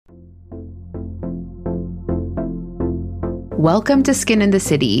Welcome to Skin in the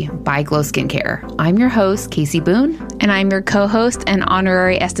City by Glow Skincare. I'm your host, Casey Boone. And I'm your co-host and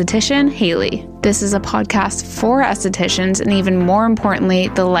honorary esthetician, Haley. This is a podcast for estheticians and even more importantly,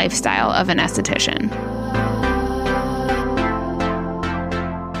 the lifestyle of an esthetician.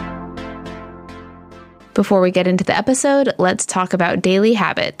 Before we get into the episode, let's talk about daily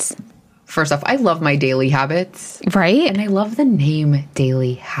habits. First off, I love my daily habits. Right? And I love the name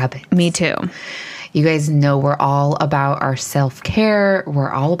Daily Habits. Me too. You guys know we're all about our self-care.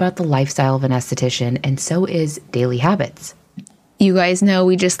 We're all about the lifestyle of an esthetician, and so is Daily Habits. You guys know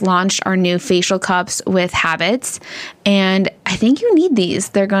we just launched our new facial cups with Habits, and I think you need these.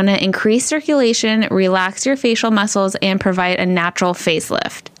 They're going to increase circulation, relax your facial muscles, and provide a natural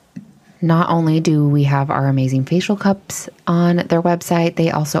facelift. Not only do we have our amazing facial cups on their website, they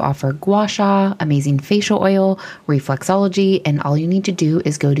also offer gua sha, amazing facial oil, reflexology, and all you need to do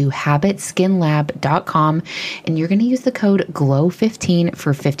is go to habitskinlab.com and you're going to use the code GLOW15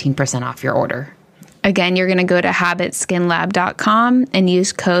 for 15% off your order. Again, you're going to go to habitskinlab.com and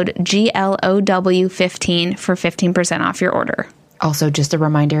use code GLOW15 for 15% off your order. Also, just a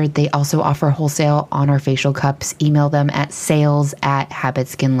reminder, they also offer wholesale on our facial cups. Email them at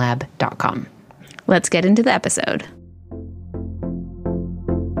sales@habitskinlab.com. Let's get into the episode.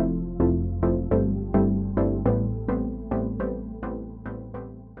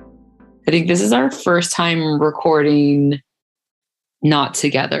 I think this is our first time recording not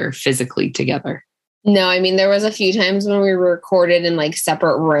together, physically together. No, I mean, there was a few times when we recorded in like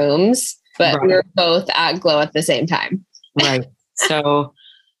separate rooms, but we were both at Glow at the same time. Right. So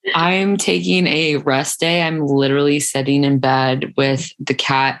I'm taking a rest day. I'm literally sitting in bed with the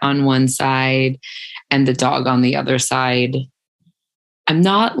cat on one side and the dog on the other side. I'm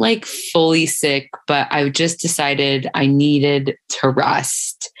not like fully sick, but I just decided I needed to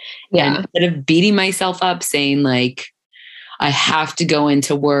rest. Yeah. And instead of beating myself up saying like, I have to go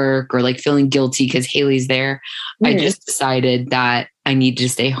into work or like feeling guilty because Haley's there, I just decided that I need to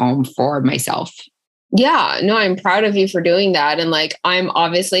stay home for myself. Yeah, no, I'm proud of you for doing that. And like, I'm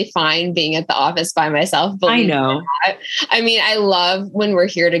obviously fine being at the office by myself. I know. I mean, I love when we're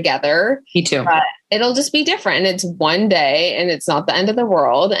here together. Me too. But it'll just be different. It's one day and it's not the end of the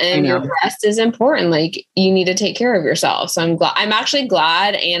world. And your rest is important. Like you need to take care of yourself. So I'm actually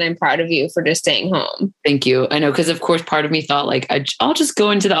glad and I'm proud of you for just staying home. Thank you. I know. Cause of course, part of me thought like, I'll just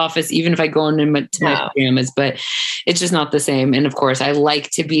go into the office, even if I go into my pajamas, but it's just not the same. And of course I like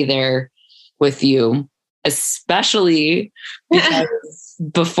to be there with you, especially because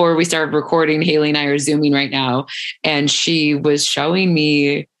before we started recording, Haley and I are Zooming right now. And she was showing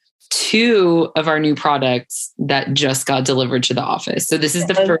me 2 of our new products that just got delivered to the office. So this is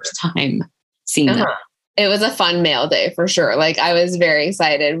the first time seeing them. It was a fun mail day for sure. Like I was very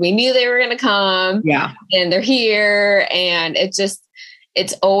excited. We knew they were going to come. Yeah. And they're here. And it's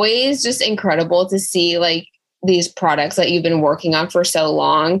always just incredible to see like these products that you've been working on for so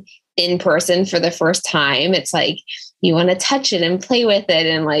long in person for the first time. It's like you want to touch it and play with it.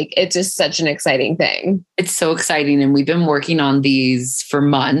 And like, it's just such an exciting thing. It's so exciting. And we've been working on these for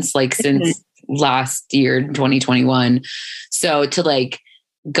months, like since last year, 2021. So to like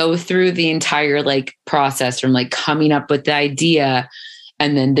go through the entire like process from like coming up with the idea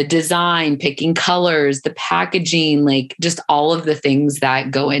and then the design, picking colors, the packaging, like just all of the things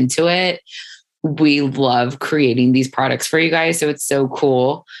that go into it. We love creating these products for you guys. So it's so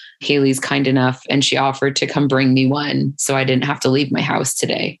cool. Haley's kind enough and she offered to come bring me one so I didn't have to leave my house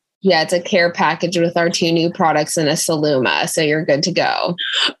today. Yeah, it's a care package with our 2 new products and a Saluma. So you're good to go.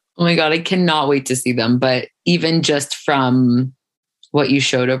 Oh my God, I cannot wait to see them. But even just from what you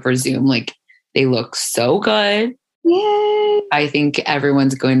showed over Zoom, like they look so good. Yay. I think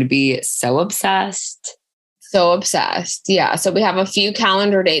everyone's going to be so obsessed. So obsessed. Yeah. So we have a few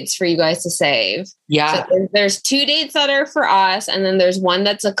calendar dates for you guys to save. Yeah. So there's 2 dates that are for us. And then there's one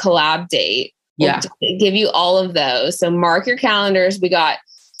that's a collab date. Yeah. We'll give you all of those. So mark your calendars. We got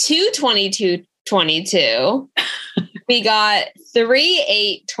 2/22/22. We got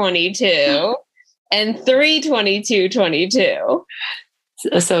 3/8/22 and 3/22/22.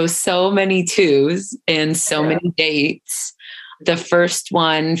 So many 2s and so many dates. The first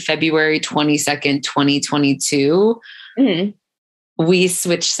one, February 22nd, 2022, we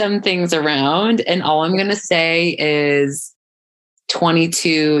switched some things around. And all I'm going to say is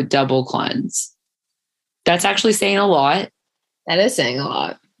 22 double cleanse. That's actually saying a lot. That is saying a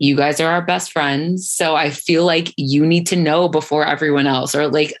lot. You guys are our best friends. So I feel like you need to know before everyone else, or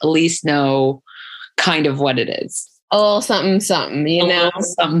like at least know kind of what it is. A little something, you know?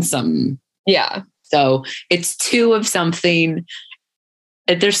 Something. Yeah. So it's 2 of something.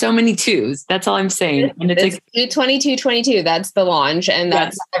 There's so many twos. That's all I'm saying. And it's like 2222. That's the launch. And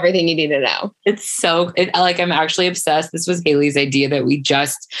that's everything you need to know. I'm actually obsessed. This was Haley's idea that we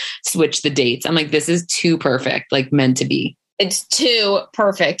just switch the dates. I'm like, this is too perfect, like meant to be. It's too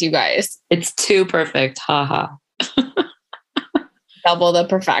perfect, you guys. It's too perfect. Haha. Double the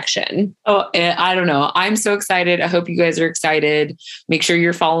perfection. Oh, I don't know. I'm so excited. I hope you guys are excited. Make sure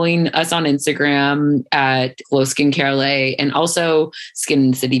you're following us on Instagram at Glow Skincare LA and also Skin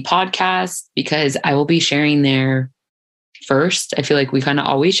in the City podcast, because I will be sharing there first. I feel like we kind of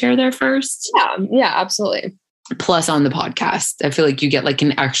always share there first. Yeah, absolutely. Plus on the podcast. I feel like you get like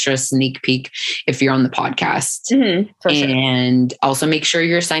an extra sneak peek if you're on the podcast. For sure. And also make sure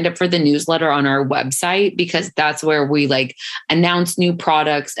you're signed up for the newsletter on our website, because that's where we like announce new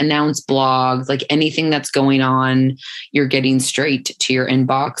products, announce blogs, like anything that's going on, you're getting straight to your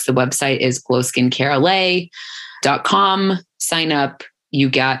inbox. The website is glowskincarela.com. Sign up, you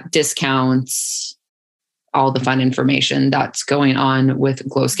get discounts, all the fun information that's going on with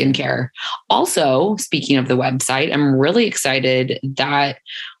Glow Skincare. Also, speaking of the website, I'm really excited that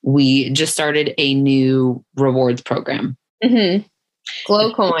we just started a new rewards program.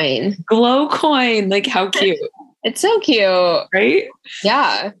 Glow Coin. Glow Coin. Like, how cute. It's so cute. Right?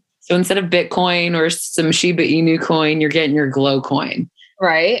 Yeah. So instead of Bitcoin or some Shiba Inu coin, you're getting your Glow Coin.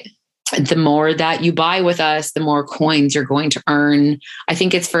 Right. The more that you buy with us, the more coins you're going to earn. I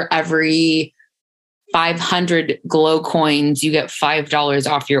think it's for every 500 Glow coins, you get $5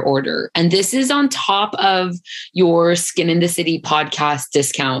 off your order. And this is on top of your Skin in the City podcast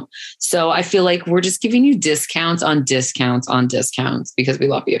discount. So I feel like we're just giving you discounts on discounts on discounts because we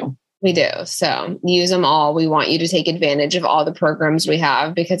love you. We do. So use them all. We want you to take advantage of all the programs we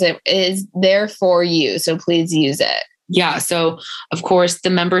have because it is there for you. So please use it. Yeah. So of course, the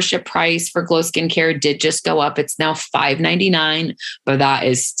membership price for Glow Skincare did just go up. It's now $5.99, but that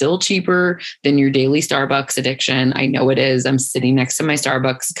is still cheaper than your daily Starbucks addiction. I know it is. I'm sitting next to my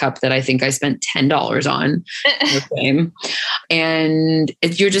Starbucks cup that I think I spent $10 on. And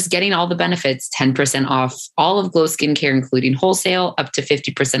you're just getting all the benefits, 10% off all of Glow Skincare, including wholesale, up to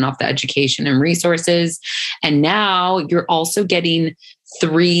 50% off the education and resources. And now you're also getting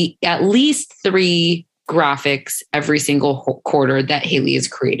at least three graphics every single quarter that Haley has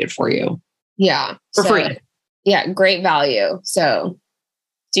created for you. Yeah. For free. Yeah. Great value. So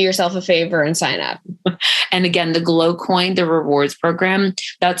do yourself a favor and sign up. And again, the Glow Coin, the rewards program,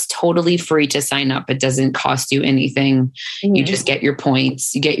 that's totally free to sign up. It doesn't cost you anything. You just get your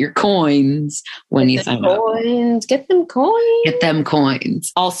points. You get your coins when you sign up. Get them coins. Get them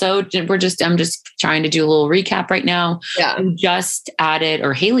coins. Also, I'm just trying to do a little recap right now. Yeah.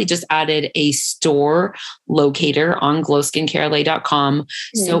 Haley just added a store locator on glowskincarela.com.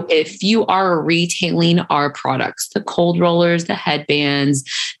 So if you are retailing our products, the cold rollers, the headbands,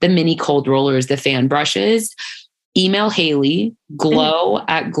 the mini cold rollers, the fan brushes, email Haley,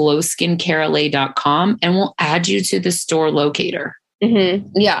 glow@glowskincarela.com, and we'll add you to the store locator.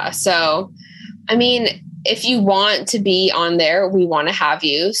 Yeah. So, I mean, if you want to be on there, we want to have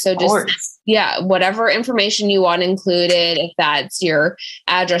you. So just, whatever information you want included, if that's your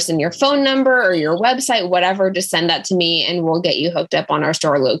address and your phone number or your website, whatever, just send that to me and we'll get you hooked up on our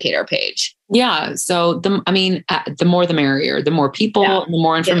store locator page. Yeah. So the more the merrier, the more people, the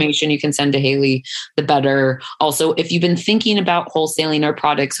more information you can send to Haley, the better. Also, if you've been thinking about wholesaling our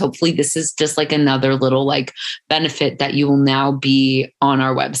products, hopefully this is just like another little like benefit that you will now be on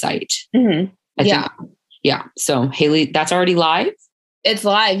our website. Yeah. So Haley, that's already live. It's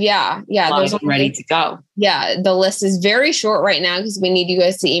live. Yeah. Live and ready to go. Yeah. The list is very short right now because we need you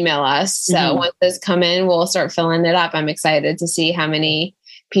guys to email us. So once those come in, we'll start filling it up. I'm excited to see how many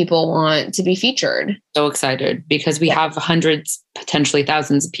people want to be featured. So excited because we have hundreds, potentially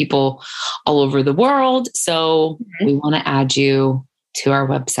thousands of people all over the world. So we want to add you to our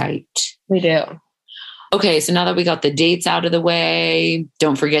website. We do. Okay. So now that we got the dates out of the way,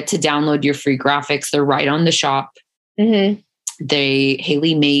 don't forget to download your free graphics. They're right on the shop.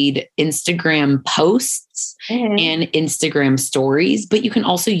 Haley made Instagram posts and Instagram stories, but you can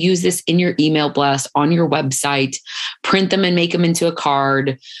also use this in your email blast on your website, print them and make them into a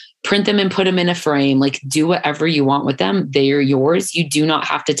card, print them and put them in a frame, like do whatever you want with them. They are yours. You do not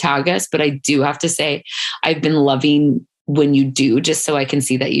have to tag us, but I do have to say, I've been loving when you do, just so I can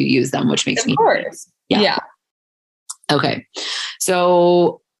see that you use them, which makes me happy. Yeah. Okay.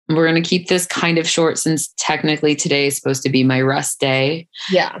 So we're going to keep this kind of short since technically today is supposed to be my rest day.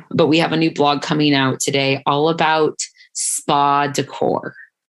 Yeah. But we have a new blog coming out today all about spa decor.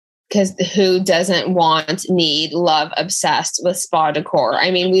 because who doesn't want, need, love, obsessed with spa decor?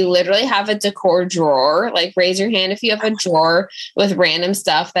 I mean, we literally have a decor drawer. Like, raise your hand if you have a drawer with random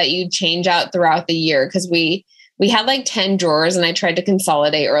stuff that you change out throughout the year. Because we had like 10 drawers, and I tried to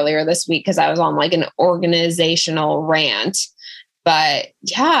consolidate earlier this week because I was on like an organizational rant. But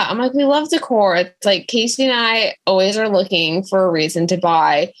yeah, I'm like, we love decor. It's like Casey and I always are looking for a reason to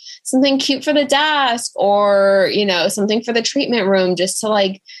buy something cute for the desk, or, you know, something for the treatment room, just to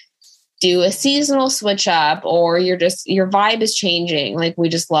like do a seasonal switch up, or your vibe is changing. Like, we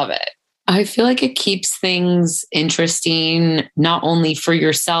just love it. I feel like it keeps things interesting, not only for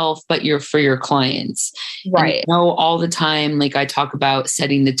yourself, but for your clients. Right. And I know all the time, like I talk about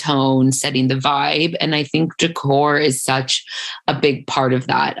setting the tone, setting the vibe. And I think decor is such a big part of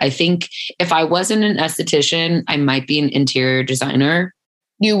that. I think if I wasn't an esthetician, I might be an interior designer.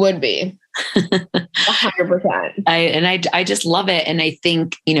 You would be. 100%. I just love it. And I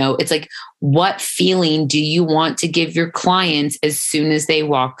think, you know, it's like, what feeling do you want to give your clients as soon as they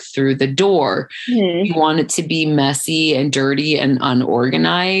walk through the door? Mm-hmm. You want it to be messy and dirty and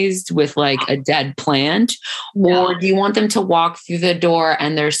unorganized with like a dead plant? No. Or do you want them to walk through the door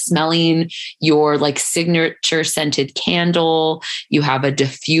and they're smelling your like signature scented candle? You have a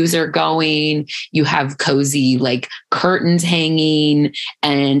diffuser going, you have cozy like curtains hanging.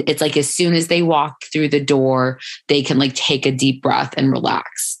 And it's like, as soon as they walk through the door, they can like take a deep breath and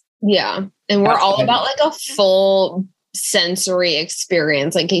relax. Yeah. And we're all about like a full sensory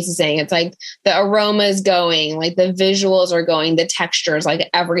experience. Like Casey's saying, it's like the aroma is going, like the visuals are going, the textures, like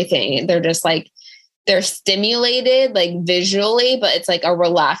everything. They're just like, they're stimulated like visually, but it's like a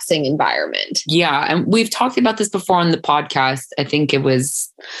relaxing environment. Yeah. And we've talked about this before on the podcast. I think it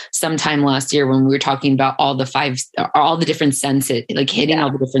was sometime last year when we were talking about all the different senses, like hitting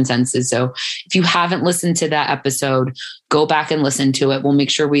all the different senses. So if you haven't listened to that episode, go back and listen to it. We'll make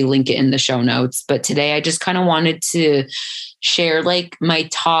sure we link it in the show notes. But today I just kind of wanted to share like my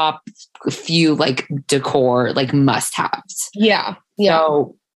top few like decor, like must-haves. Yeah. Yeah.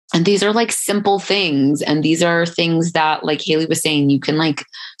 So, and these are like simple things. And these are things that, like Haley was saying, you can like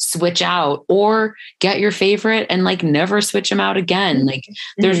switch out or get your favorite and like never switch them out again. Like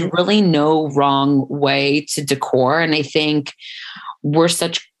there's really no wrong way to decor. And I think we're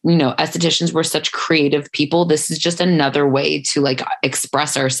such, you know, estheticians, we're such creative people. This is just another way to like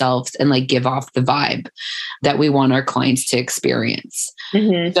express ourselves and like give off the vibe that we want our clients to experience.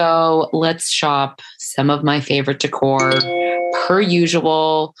 Mm-hmm. So let's shop some of my favorite decor. Per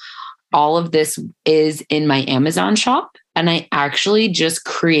usual, all of this is in my Amazon shop. And I actually just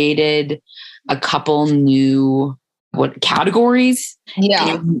created a couple new categories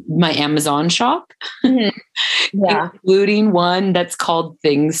in my Amazon shop, including one that's called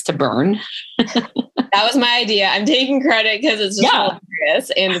Things to Burn. That was my idea. I'm taking credit because it's just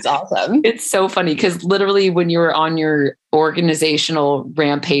hilarious and it's awesome. It's so funny because literally when you were on your organizational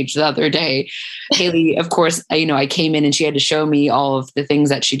rampage the other day, Haley, of course, I came in and she had to show me all of the things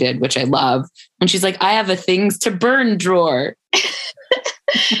that she did, which I love. And she's like, I have a Things to Burn drawer.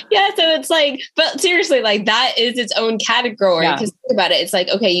 Yeah. So it's like, but seriously, like that is its own category. Because think about it. It's like,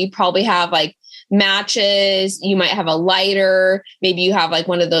 okay, you probably have like matches, you might have a lighter, maybe you have like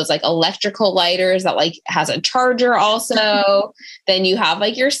one of those like electrical lighters that like has a charger also. Then you have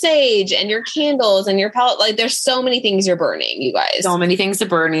like your sage and your candles and your palette. Like there's so many things you're burning, you guys. So many things to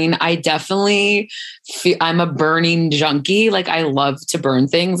burning. I definitely I'm a burning junkie. Like I love to burn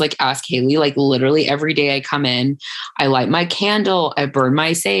things. Like ask Haley, like literally every day I come in, I light my candle, I burn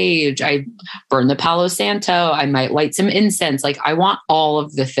my sage, I burn the Palo Santo, I might light some incense. Like I want all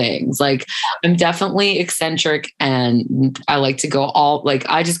of the things. Like I'm definitely eccentric and I like to go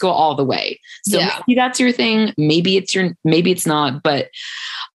I just go all the way. So maybe that's your thing. Maybe it's not, but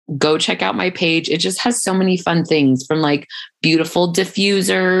go check out my page. It just has so many fun things from like beautiful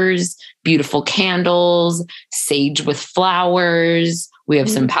diffusers, beautiful candles, sage with flowers. We have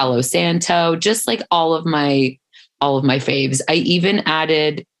some Palo Santo, just like all of my faves. I even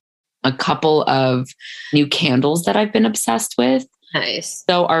added a couple of new candles that I've been obsessed with. Nice.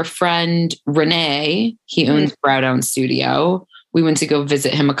 So our friend Renee, he owns Brow Down Studio. We went to go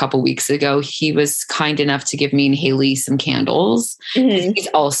visit him a couple weeks ago. He was kind enough to give me and Haley some candles. He's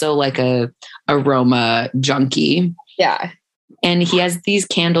also like a aroma junkie. Yeah. And he has these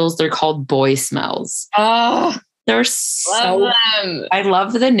candles. They're called Boy Smells. Oh, they're so, I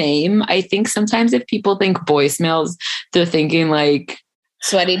love the name. I think sometimes if people think boy smells, they're thinking like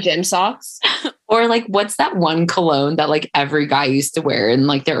sweaty gym socks. Or like, what's that one cologne that like every guy used to wear in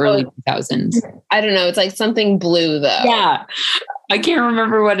like the early 2000s? I don't know. It's like something blue though. Yeah. I can't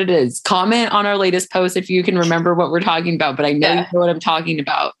remember what it is. Comment on our latest post if you can remember what we're talking about, but I know you know what I'm talking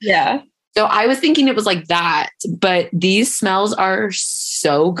about. Yeah. So I was thinking it was like that, but these smells are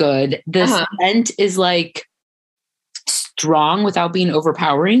so good. The scent is like strong without being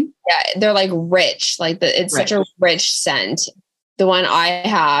overpowering. Yeah, they're like rich. Like it's such a rich scent. The one I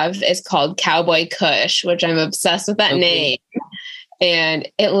have is called Cowboy Kush, which I'm obsessed with that name. And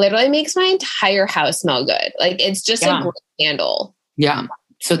it literally makes my entire house smell good. Like it's just a great candle. Yeah.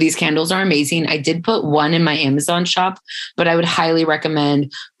 So these candles are amazing. I did put one in my Amazon shop, but I would highly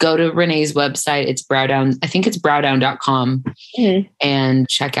recommend go to Renee's website. It's browdown. I think it's browdown.com and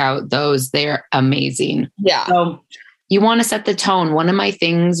check out those. They're amazing. Yeah. So you want to set the tone. One of my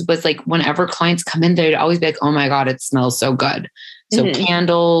things was like, whenever clients come in, they'd always be like, oh my God, it smells so good. So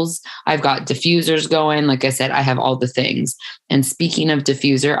candles, I've got diffusers going. Like I said, I have all the things. And speaking of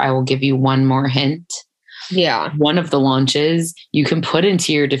diffuser, I will give you one more hint. Yeah. One of the launches you can put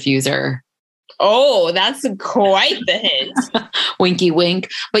into your diffuser. Oh, that's quite the hint. Winky wink.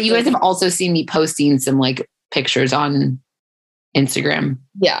 But you guys have also seen me posting some like pictures on Instagram.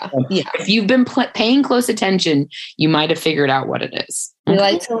 Yeah. Yeah. If you've been paying close attention, you might have figured out what it is. We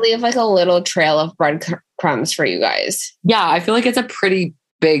like to leave like a little trail of breadcrumbs for you guys. Yeah. I feel like it's a pretty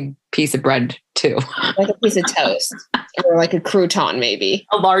big piece of bread too. Like a piece of toast or like a crouton, maybe.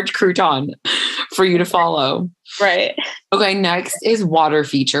 A large crouton for you to follow. Right. Okay. Next is water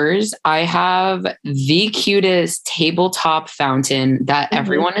features. I have the cutest tabletop fountain that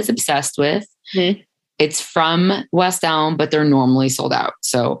everyone is obsessed with. It's from West Elm, but they're normally sold out.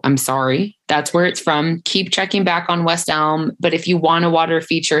 So I'm sorry. That's where it's from. Keep checking back on West Elm. But if you want a water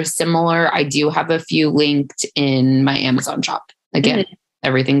feature similar, I do have a few linked in my Amazon shop. Again,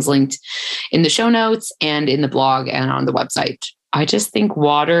 everything's linked in the show notes and in the blog and on the website. I just think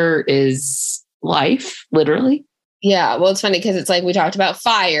water is life, literally. Yeah. Well, it's funny because it's like we talked about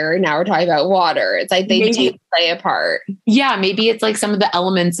fire. Now we're talking about water. It's like they do play a part. Yeah. Maybe it's like some of the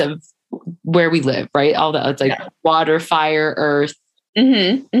elements of where we live, right? All the, it's like water, fire, earth.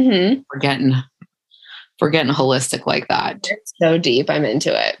 We're getting holistic like that. It's so deep. I'm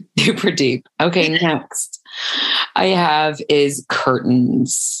into it. Super deep. Okay. Next I have is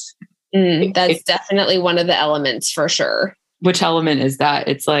curtains. That's definitely one of the elements for sure. Which element is that?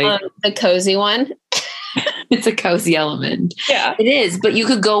 It's like the cozy one. It's a cozy element. Yeah, it is. But you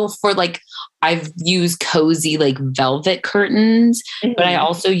could go for like, I've used cozy, like velvet curtains, but I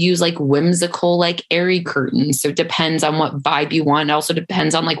also use like whimsical, like airy curtains. So it depends on what vibe you want. It also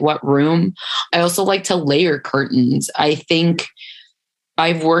depends on like what room. I also like to layer curtains. I think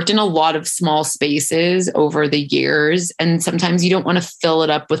I've worked in a lot of small spaces over the years, and sometimes you don't want to fill it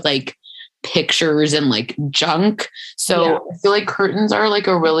up with like pictures and like junk. So I feel like curtains are like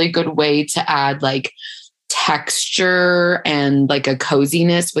a really good way to add like texture and like a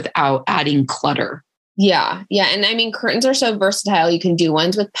coziness without adding clutter. Yeah. Yeah. And I mean, curtains are so versatile. You can do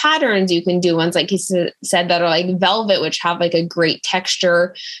ones with patterns. You can do ones, like he said, that are like velvet, which have like a great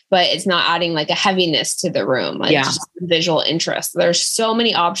texture, but it's not adding like a heaviness to the room. Like just visual interest. There's so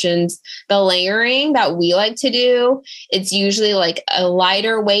many options. The layering that we like to do, it's usually like a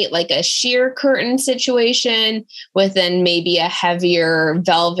lighter weight, like a sheer curtain situation with then maybe a heavier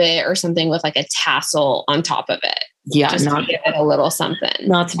velvet or something with like a tassel on top of it. Yeah, just to give it a little something.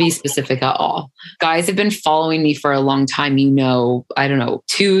 Not to be specific at all. Guys have been following me for a long time. You know, I don't know,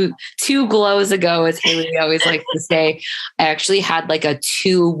 two glows ago, as Haley always likes to say, I actually had like a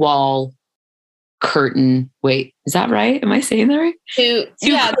 2-wall curtain. Wait, is that right? Am I saying that right? Two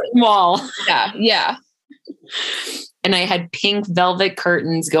wall. Yeah, yeah. And I had pink velvet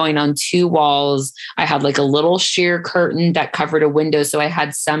curtains going on 2 walls. I had like a little sheer curtain that covered a window. So I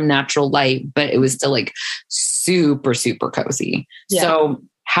had some natural light, but it was still like super, super cozy. Yeah. So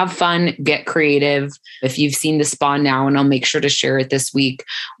have fun, get creative. If you've seen the spa now, and I'll make sure to share it this week,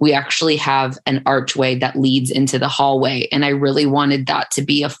 we actually have an archway that leads into the hallway. And I really wanted that to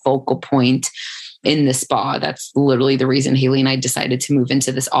be a focal point in the spa. That's literally the reason Haley and I decided to move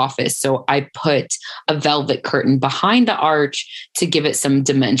into this office. So I put a velvet curtain behind the arch to give it some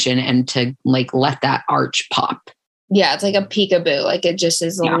dimension and to like let that arch pop. Yeah, it's like a peekaboo. Like it just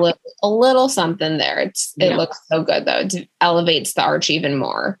is a little something there. It looks so good though. It elevates the arch even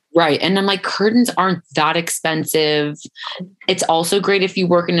more. Right. And I'm like, curtains aren't that expensive. It's also great if you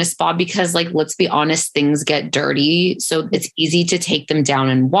work in a spa because, like, let's be honest, things get dirty. So it's easy to take them down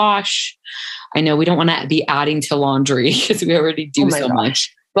and wash. I know we don't want to be adding to laundry because we already do so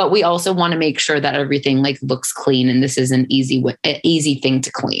much, but we also want to make sure that everything like looks clean. And this is an easy thing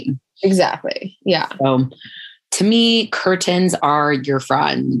to clean. Exactly. Yeah. So to me, curtains are your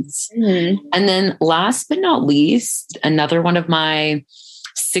friends. Mm-hmm. And then last but not least, another one of my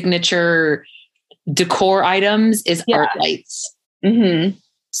signature decor items is art lights. Mm-hmm.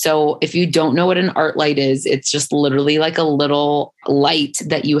 So if you don't know what an art light is, it's just literally like a little light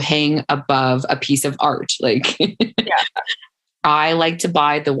that you hang above a piece of art. Like, I like to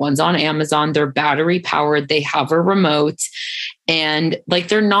buy the ones on Amazon. They're battery powered. They have a remote and like,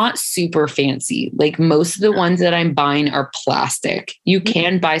 they're not super fancy. Like most of the ones that I'm buying are plastic. You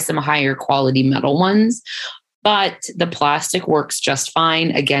can buy some higher quality metal ones, but the plastic works just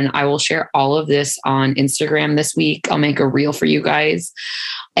fine. Again, I will share all of this on Instagram this week. I'll make a reel for you guys.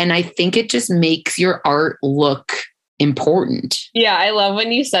 And I think it just makes your art look important. Yeah, I love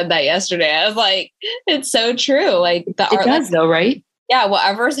when you said that yesterday. I was like, it's so true. Like the art does though, right? Yeah,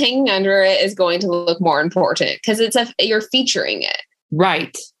 whatever's hanging under it is going to look more important because you're featuring it.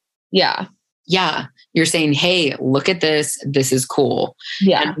 Right. Yeah. Yeah. You're saying, hey, look at this. This is cool.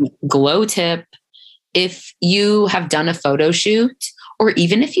 Yeah. And glow tip. If you have done a photo shoot, or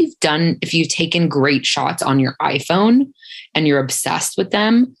even if you've taken great shots on your iPhone and you're obsessed with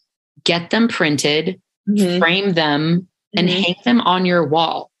them, get them printed, frame them, and hang them on your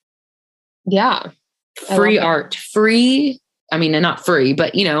wall. Yeah. Free art, free. I mean, not free,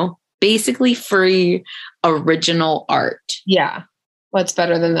 but basically free original art. Yeah. What's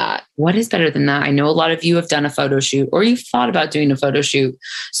better than that? What is better than that? I know a lot of you have done a photo shoot or you've thought about doing a photo shoot.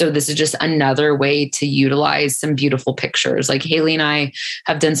 So this is just another way to utilize some beautiful pictures. Like Haley and I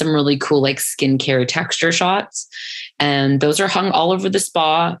have done some really cool like skincare texture shots. And those are hung all over the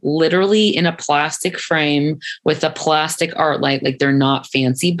spa, literally in a plastic frame with a plastic art light. Like they're not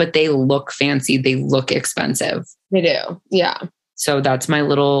fancy, but they look fancy. They look expensive. They do. Yeah. So that's my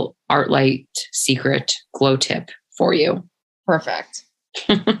little art light secret glow tip for you. Perfect.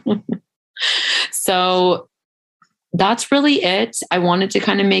 So that's really it. I wanted to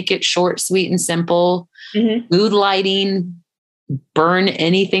kind of make it short, sweet, and simple. Mood lighting, burn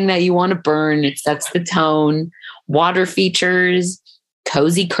anything that you want to burn. It sets the tone. Water features,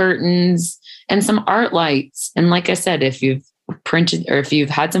 cozy curtains, and some art lights. And like I said, if you've printed or if you've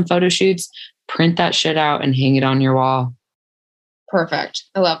had some photo shoots, print that shit out and hang it on your wall. Perfect.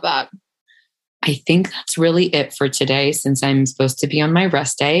 I love that. I think that's really it for today since I'm supposed to be on my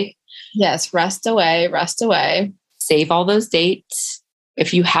rest day. Yes, rest away, rest away. Save all those dates.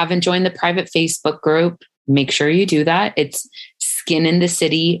 If you haven't joined the private Facebook group, make sure you do that. It's Skin in the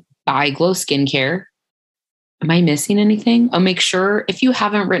City by Glow Skincare. Am I missing anything? Oh, make sure if you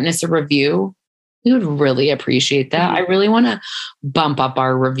haven't written us a review, we would really appreciate that. I really want to bump up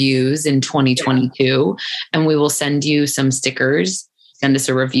our reviews in 2022 and we will send you some stickers. Send us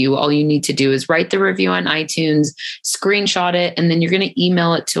a review. All you need to do is write the review on iTunes, screenshot it, and then you're going to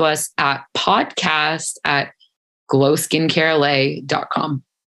email it to us at podcast@glowskincarela.com.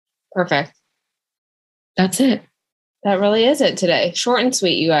 Perfect. That's it. That really is it today. Short and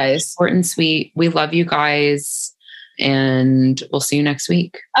sweet, you guys. Short and sweet. We love you guys. And we'll see you next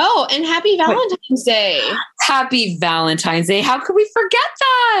week. Oh, and happy Valentine's Day. Happy Valentine's Day. How could we forget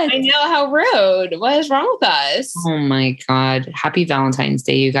that? I know, how rude. What is wrong with us? Oh my God. Happy Valentine's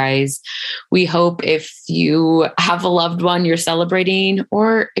Day, you guys. We hope if you have a loved one you're celebrating,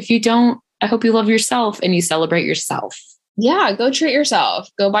 or if you don't, I hope you love yourself and you celebrate yourself. Yeah, go treat yourself.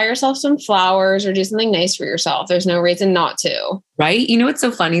 Go buy yourself some flowers or do something nice for yourself. There's no reason not to. Right? You know, it's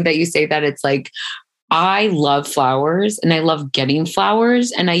so funny that you say that. It's like, I love flowers and I love getting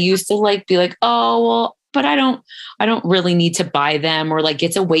flowers. And I used to be like, oh, well, but I don't really need to buy them, or like,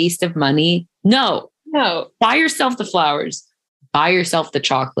 it's a waste of money. No, buy yourself the flowers, buy yourself the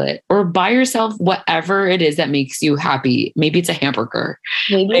chocolate, or buy yourself whatever it is that makes you happy. Maybe it's a hamburger.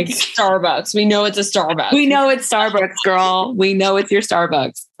 Maybe it's Starbucks. We know it's a Starbucks. We know it's Starbucks, girl. We know it's your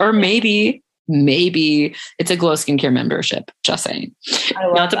Starbucks. Or maybe it's a Glow Skincare membership. Just saying.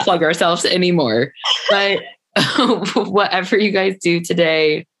 Not to plug ourselves anymore. But whatever you guys do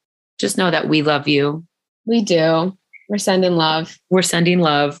today, just know that we love you. We do. We're sending love. We're sending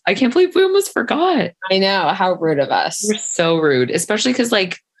love. I can't believe we almost forgot. I know. How rude of us. We're so rude. Especially because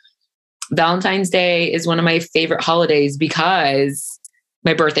Valentine's Day is one of my favorite holidays because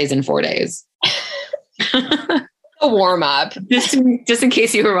my birthday's in 4 days. A warm up. Just in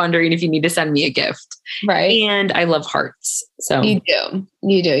case you were wondering if you need to send me a gift. Right. And I love hearts. So you do.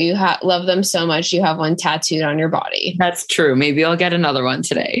 You love them so much. You have one tattooed on your body. That's true. Maybe I'll get another one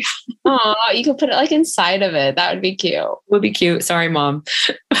today. Oh, you could put it inside of it. That would be cute. Would be cute. Sorry, Mom.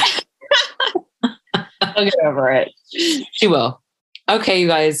 I'll get over it. She will. Okay, you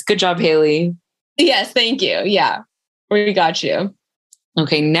guys. Good job, Haley. Yes, thank you. Yeah. We got you.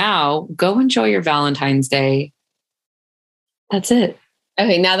 Okay, now go enjoy your Valentine's Day. That's it.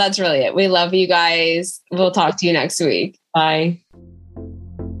 Okay, now that's really it. We love you guys. We'll talk to you next week. Bye.